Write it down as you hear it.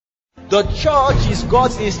The church is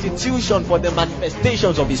God's institution for the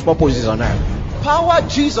manifestations of his purposes on earth. Power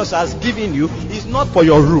Jesus has given you is not for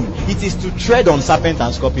your room. It is to tread on serpent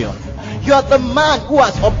and scorpion. You are the man who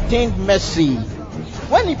has obtained mercy.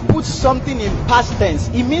 When he puts something in past tense,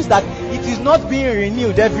 it means that it is not being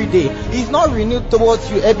renewed every day. It's not renewed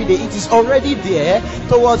towards you every day. It is already there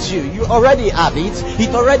towards you. You already have it.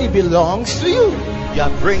 It already belongs to you. You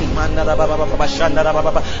are praying, and you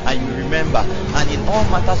remember, and in all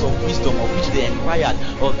matters of wisdom of which they inquired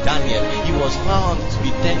of Daniel, he was found to be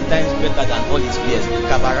 10 times better than all his peers.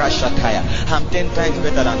 I'm 10 times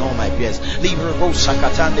better than all my peers. I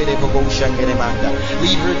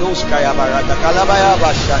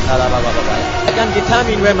can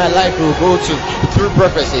determine where my life will go to through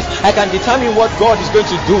prophecies. I can determine what God is going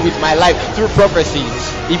to do with my life through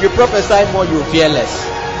prophecies. If you prophesy more, you will fear less.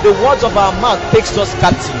 The words of our mouth takes us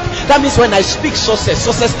captive. That means when I speak success,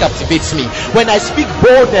 success captivates me. When I speak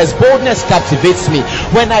boldness, boldness captivates me.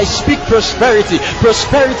 When I speak prosperity,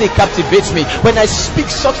 prosperity captivates me. When I speak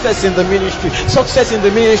success in the ministry, success in the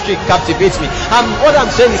ministry captivates me. And what I'm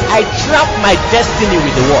saying is I trap my destiny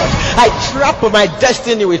with the word. I trap my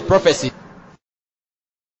destiny with prophecy.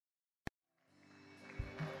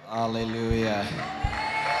 Hallelujah.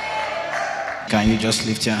 Can you just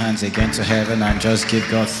lift your hands again to heaven and just give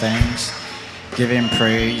God thanks? Give him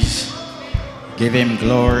praise. Give him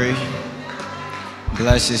glory.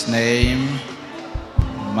 Bless his name.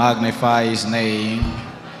 Magnify his name.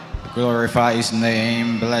 Glorify his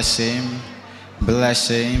name. Bless him. Bless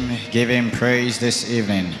him. Give him praise this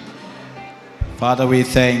evening. Father, we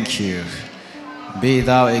thank you. Be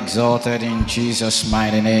thou exalted in Jesus'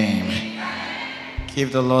 mighty name. Give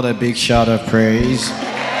the Lord a big shout of praise.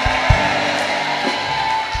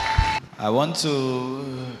 I want to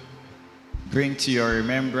bring to your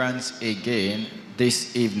remembrance again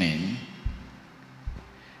this evening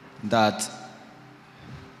that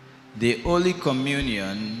the Holy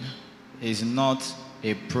Communion is not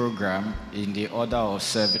a program in the order of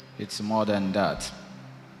service. It's more than that.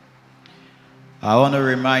 I want to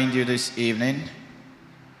remind you this evening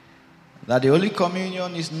that the Holy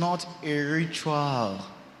Communion is not a ritual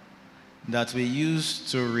that we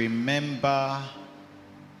use to remember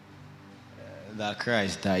that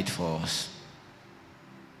Christ died for us.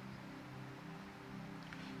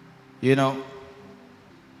 You know,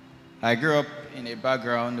 I grew up in a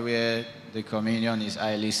background where the communion is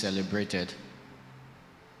highly celebrated.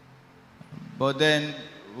 But then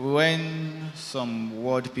when some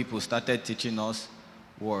word people started teaching us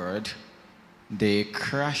word, they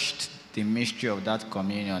crushed the mystery of that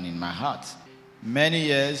communion in my heart. Many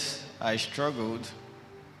years I struggled,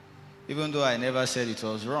 even though I never said it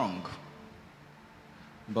was wrong.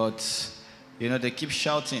 But, you know, they keep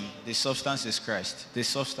shouting, the substance is Christ, the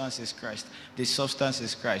substance is Christ, the substance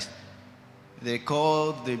is Christ. They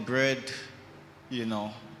called the bread, you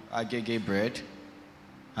know, agege bread,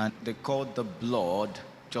 and they called the blood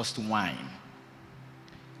just wine.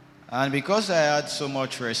 And because I had so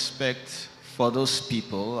much respect for those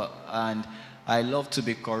people, and I love to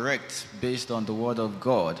be correct based on the word of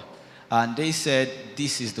God, and they said,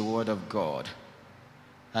 this is the word of God,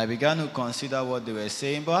 I began to consider what they were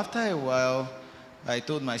saying, but after a while, I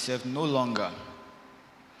told myself, no longer.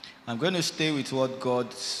 I'm going to stay with what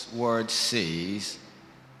God's word says,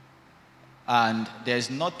 and there's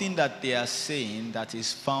nothing that they are saying that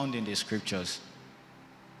is found in the scriptures.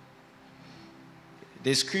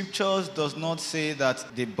 The scriptures does not say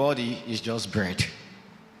that the body is just bread.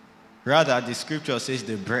 Rather, the scripture says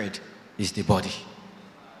the bread is the body.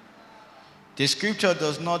 The scripture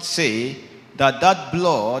does not say that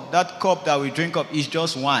blood, that cup that we drink of is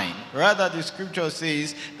just wine. Rather, the scripture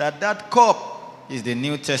says that cup is the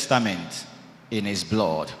New Testament in his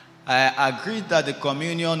blood. I agreed that the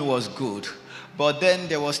communion was good, but then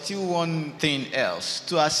there was still one thing else.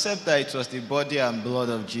 To accept that it was the body and blood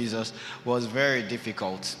of Jesus was very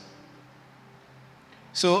difficult.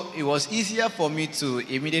 So it was easier for me to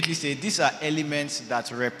immediately say these are elements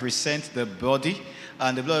that represent the body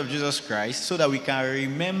and the blood of Jesus Christ so that we can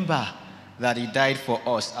remember that he died for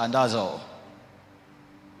us, and that's all.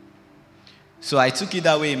 So I took it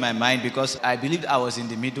that way in my mind because I believed I was in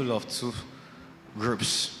the middle of two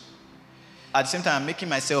groups. At the same time, I'm making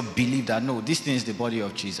myself believe that no, this thing is the body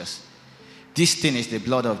of Jesus. This thing is the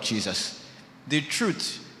blood of Jesus. The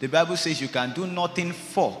truth, the Bible says you can do nothing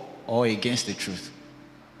for or against the truth.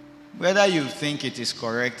 Whether you think it is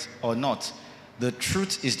correct or not, the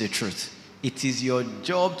truth is the truth. It is your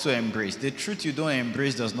job to embrace. The truth you don't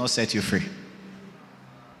embrace does not set you free.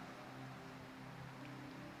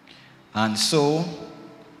 And so,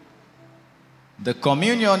 The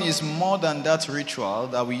communion is more than that ritual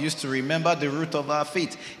that we use to remember the root of our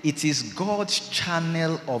faith. It is God's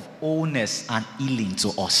channel of wholeness and healing to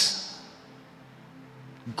us.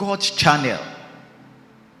 God's channel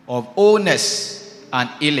of wholeness and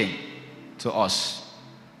healing to us.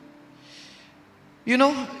 You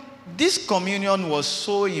know, this communion was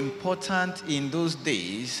so important in those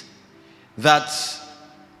days that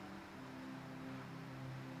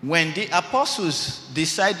when the apostles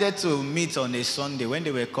decided to meet on a Sunday, when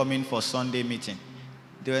they were coming for Sunday meeting,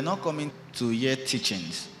 they were not coming to hear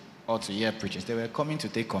teachings or to hear preachings. They were coming to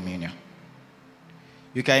take communion.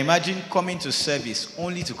 You can imagine coming to service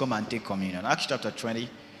only to come and take communion. Acts chapter 20,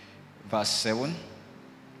 verse 7.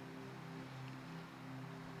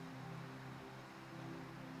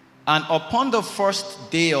 And upon the first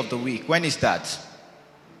day of the week, when is that?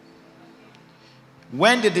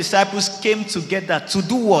 When the disciples came together to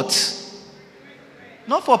do what?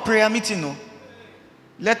 Not for prayer meeting, no.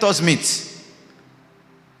 Let us meet.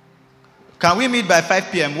 Can we meet by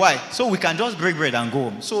 5 p.m.? Why? So we can just break bread and go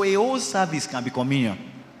home. So a whole service can be communion.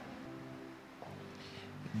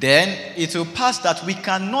 Then it will pass that we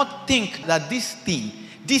cannot think that this thing,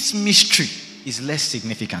 this mystery, is less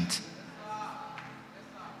significant.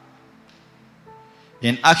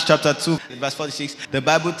 In Acts chapter 2, verse 46, the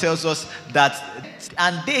Bible tells us that,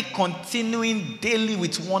 and they continuing daily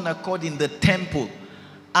with one accord in the temple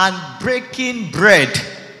and breaking bread.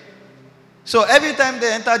 So every time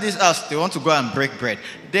they enter this house, they want to go and break bread.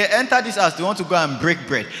 They enter this house, they want to go and break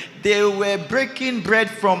bread. They were breaking bread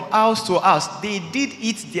from house to house. They did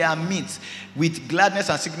eat their meat with gladness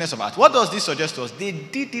and singleness of heart. What does this suggest to us? They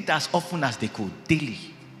did it as often as they could, daily.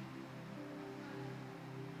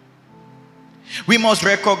 We must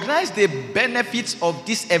recognize the benefits of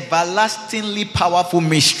this everlastingly powerful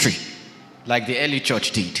mystery, like the early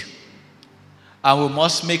church did. And we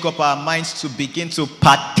must make up our minds to begin to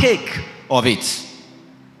partake of it.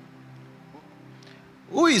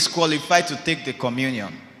 Who is qualified to take the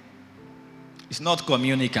communion? It's not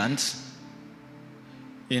communicants.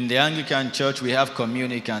 In the Anglican Church, we have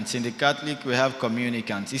communicants. In the Catholic, we have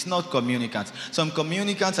communicants. It's not communicants. Some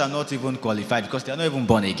communicants are not even qualified because they are not even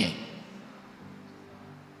born again.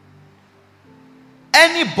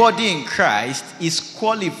 Anybody in Christ is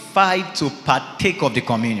qualified to partake of the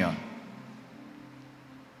communion.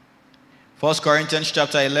 1 Corinthians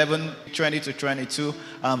chapter 11, 20 to 22,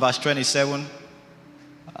 and verse 27.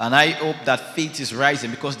 And I hope that faith is rising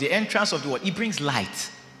because the entrance of the word, it brings light.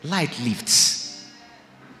 Light lifts.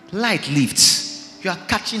 Light lifts. You are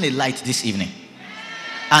catching a light this evening.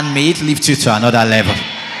 And may it lift you to another level.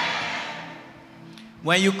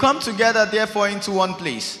 When you come together, therefore, into one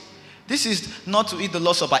place, this is not to eat the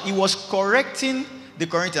Lord's Supper. It was correcting the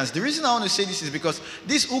Corinthians. The reason I want to say this is because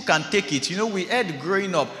this who can take it. You know, we heard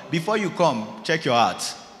growing up, before you come, check your heart.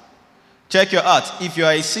 Check your heart. If you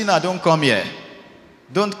are a sinner, don't come here.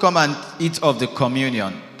 Don't come and eat of the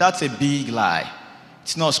communion. That's a big lie.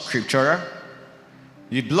 It's not scriptural.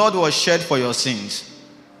 The blood was shed for your sins.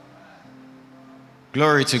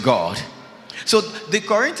 Glory to God. So the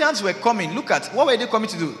Corinthians were coming. Look at, what were they coming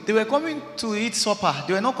to do? They were coming to eat supper.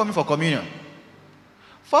 They were not coming for communion.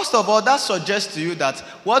 First of all, that suggests to you that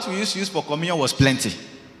what we used to use for communion was plenty.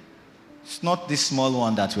 It's not this small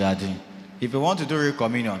one that we are doing. If we want to do real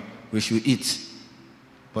communion, we should eat.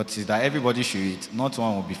 But it's that everybody should eat. Not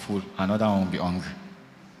one will be full, another one will be hungry.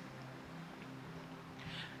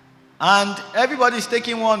 And everybody is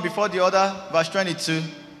taking one before the other. Verse 22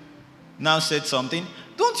 now said something.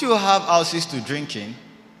 Don't you have houses to drink in?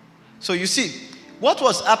 So you see, what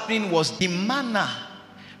was happening was the manner,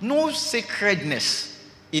 no sacredness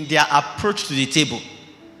in their approach to the table.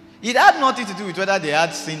 It had nothing to do with whether they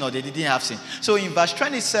had sin or they didn't have sin. So in verse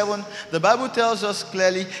 27, the Bible tells us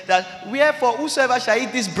clearly that wherefore whosoever shall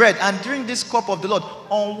eat this bread and drink this cup of the Lord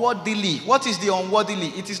unworthily. What is the unworthily?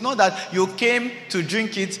 It is not that you came to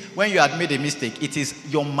drink it when you had made a mistake. It is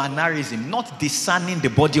your mannerism, not discerning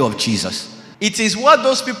the body of Jesus. It is what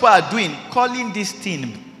those people are doing, calling this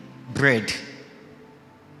thing bread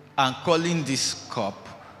and calling this cup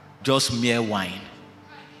just mere wine.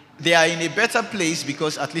 They are in a better place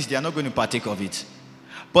because at least they are not going to partake of it.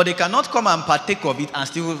 But they cannot come and partake of it and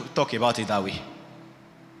still talk about it that way.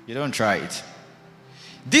 You don't try it.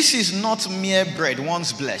 This is not mere bread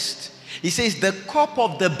once blessed. He says the cup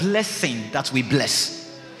of the blessing that we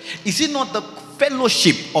bless. Is it not the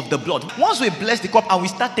fellowship of the blood? Once we bless the cup and we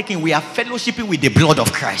start taking, we are fellowshipping with the blood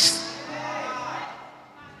of Christ.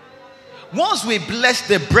 Once we bless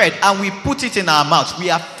the bread and we put it in our mouth,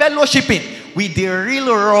 we are fellowshipping with the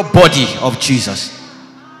real raw body of Jesus.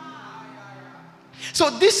 So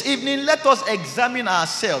this evening, let us examine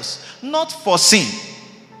ourselves, not for sin,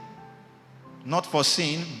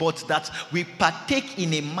 but that we partake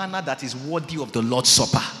in a manner that is worthy of the Lord's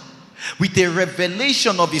Supper, with a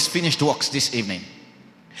revelation of his finished works this evening,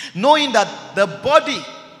 knowing that the body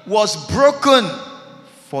was broken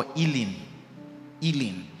for healing.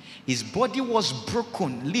 His body was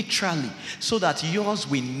broken literally so that yours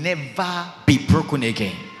will never be broken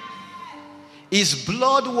again. His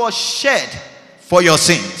blood was shed for your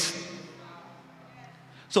sins.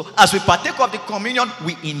 So as we partake of the communion,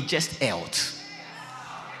 we ingest health,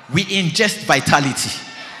 we ingest vitality,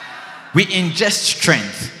 we ingest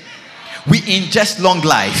strength, we ingest long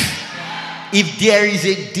life. If there is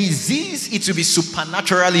a disease, it will be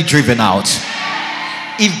supernaturally driven out.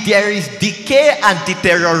 If there is decay and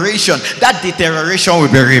deterioration, that deterioration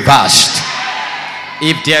will be reversed.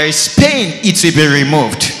 If there is pain, it will be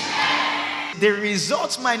removed. The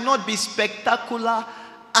results might not be spectacular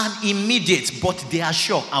and immediate, but they are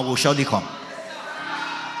sure and will surely come.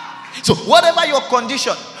 So whatever your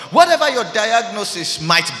condition, whatever your diagnosis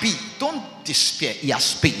might be, don't despair. He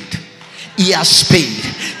has paid. He has paid.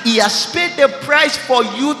 He has paid the price for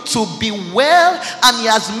you to be well, and he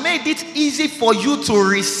has made it easy for you to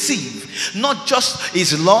receive not just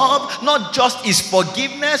his love, not just his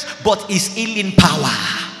forgiveness, but his healing power.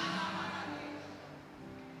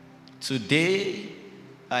 Today,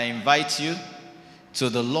 I invite you to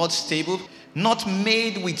the Lord's table, not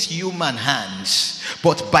made with human hands,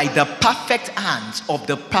 but by the perfect hands of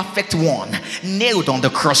the perfect one, nailed on the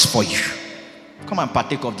cross for you. Come and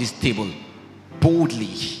partake of this table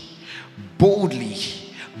boldly,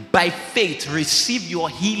 by faith. Receive your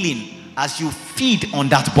healing as you feed on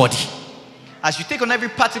that body. As you take on every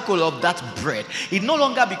particle of that bread, it no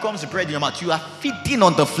longer becomes bread in your mouth. You are feeding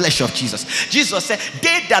on the flesh of Jesus. Jesus said,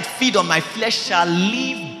 they that feed on my flesh shall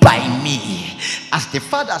live by me. As the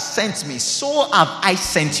Father sent me, so have I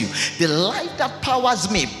sent you. The life that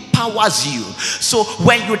powers me powers you. So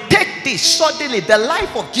when you take this, suddenly the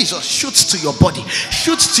life of Jesus shoots to your body,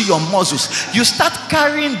 shoots to your muscles. You start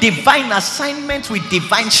carrying divine assignment with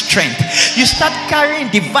divine strength. You start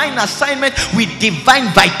carrying divine assignment with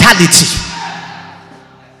divine vitality.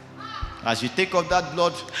 As you take of that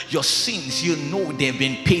blood, your sins, you know they've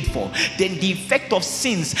been paid for. Then the effect of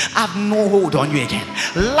sins have no hold on you again.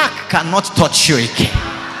 Lack cannot touch you again.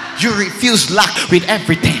 You refuse lack with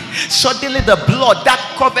everything. Suddenly the blood,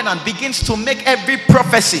 that covenant, begins to make every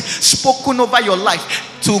prophecy spoken over your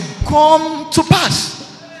life to come to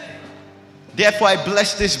pass. Therefore I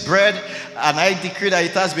bless this bread and I decree that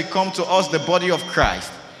it has become to us the body of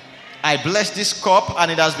Christ. I bless this cup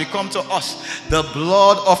and it has become to us the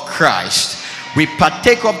blood of Christ. We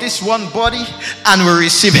partake of this one body and we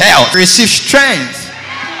receive health, we receive strength,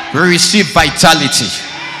 we receive vitality.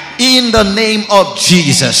 In the name of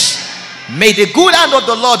Jesus, may the good hand of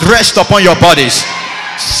the Lord rest upon your bodies.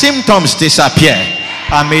 Symptoms disappear,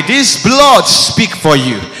 and may this blood speak for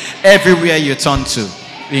you everywhere you turn to.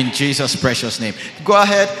 In Jesus' precious name. Go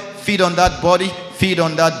ahead, feed on that body, feed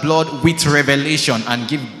on that blood with revelation, and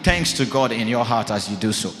give thanks to God in your heart as you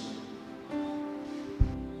do so.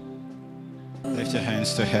 Lift your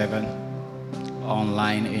hands to heaven,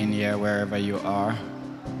 online, in here, wherever you are,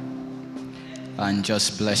 and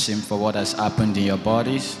just bless him for what has happened in your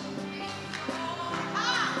bodies.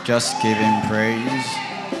 Just give him praise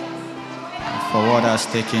for what has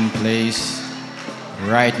taken place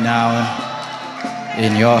right now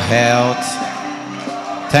in your health.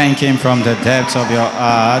 Thank him from the depths of your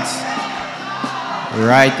heart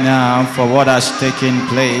right now for what has taken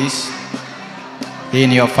place in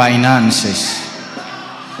your finances.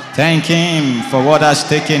 Thank him for what has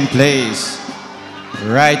taken place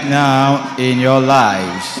right now in your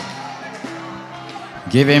lives.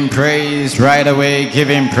 Give him praise right away. Give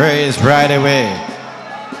him praise right away.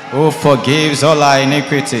 Who forgives all our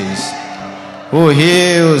iniquities, who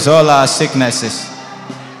heals all our sicknesses.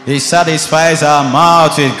 He satisfies our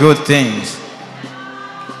mouth with good things.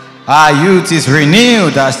 Our youth is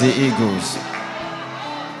renewed as the eagles.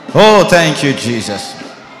 Oh, thank you, Jesus.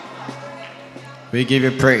 We give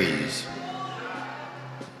you praise.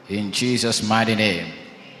 In Jesus' mighty name.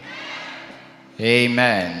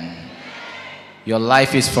 Amen. Your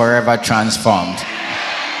life is forever transformed.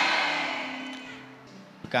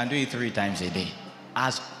 You can do it 3 times a day,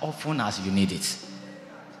 as often as you need it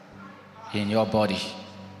in your body.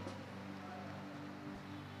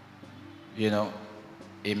 You know,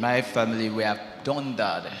 in my family, we have done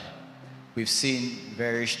that. We've seen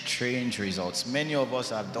very strange results. Many of us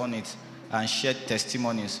have done it and shared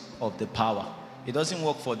testimonies of the power. It doesn't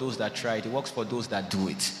work for those that try it. It works for those that do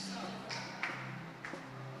it.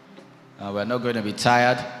 We're not going to be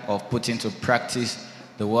tired of putting to practice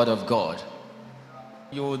the Word of God.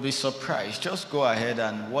 You will be surprised. Just go ahead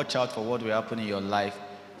and watch out for what will happen in your life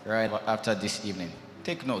right after this evening.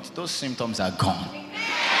 Take note, those symptoms are gone.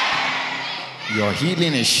 Your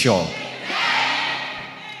healing is sure.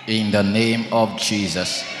 In the name of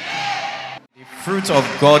Jesus. The fruit of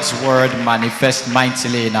God's Word manifest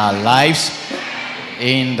mightily in our lives.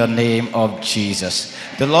 In the name of Jesus.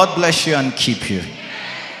 The Lord bless you and keep you.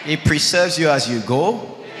 He preserves you as you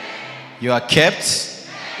go. You are kept.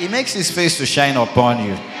 He makes his face to shine upon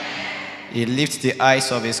you. He lifts the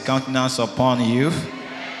eyes of his countenance upon you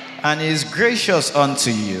and is gracious unto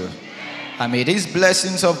you. And may these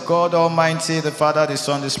blessings of God Almighty, the Father, the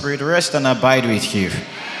Son, the Spirit, rest and abide with you,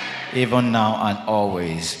 even now and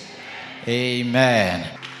always. Amen.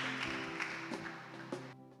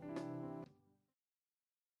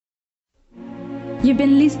 You've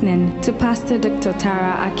been listening to Pastor Dr.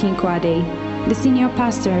 Tara Akinkwade, the senior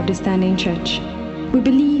pastor of the Standing Church. We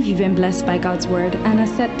believe you've been blessed by God's Word and are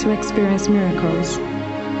set to experience miracles.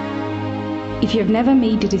 If you have never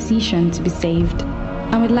made the decision to be saved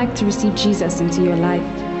and would like to receive Jesus into your life,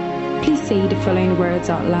 please say the following words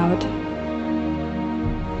out loud.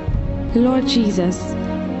 Lord Jesus,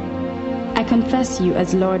 I confess you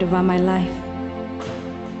as Lord over my life.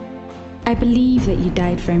 I believe that you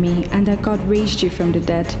died for me and that God raised you from the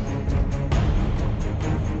dead.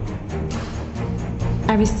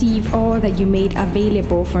 I receive all that you made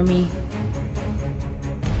available for me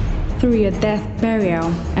through your death,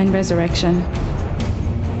 burial, and resurrection.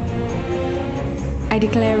 I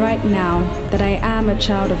declare right now that I am a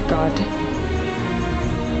child of God.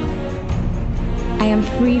 I am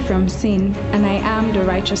free from sin and I am the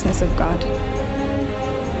righteousness of God.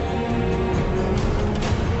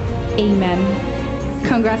 Amen.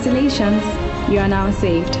 Congratulations, you are now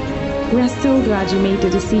saved. We are so glad you made the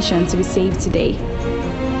decision to be saved today.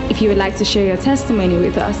 If you would like to share your testimony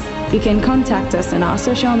with us, you can contact us on our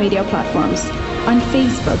social media platforms, on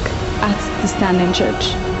Facebook at The Standing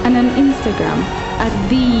Church, and on Instagram at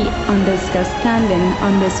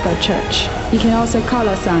 @the_standing_church. You can also call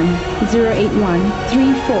us on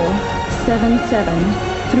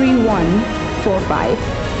 081-3477-3145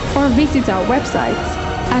 or visit our website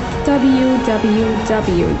at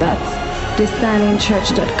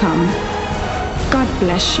www.thestandingchurch.com. God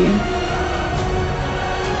bless you.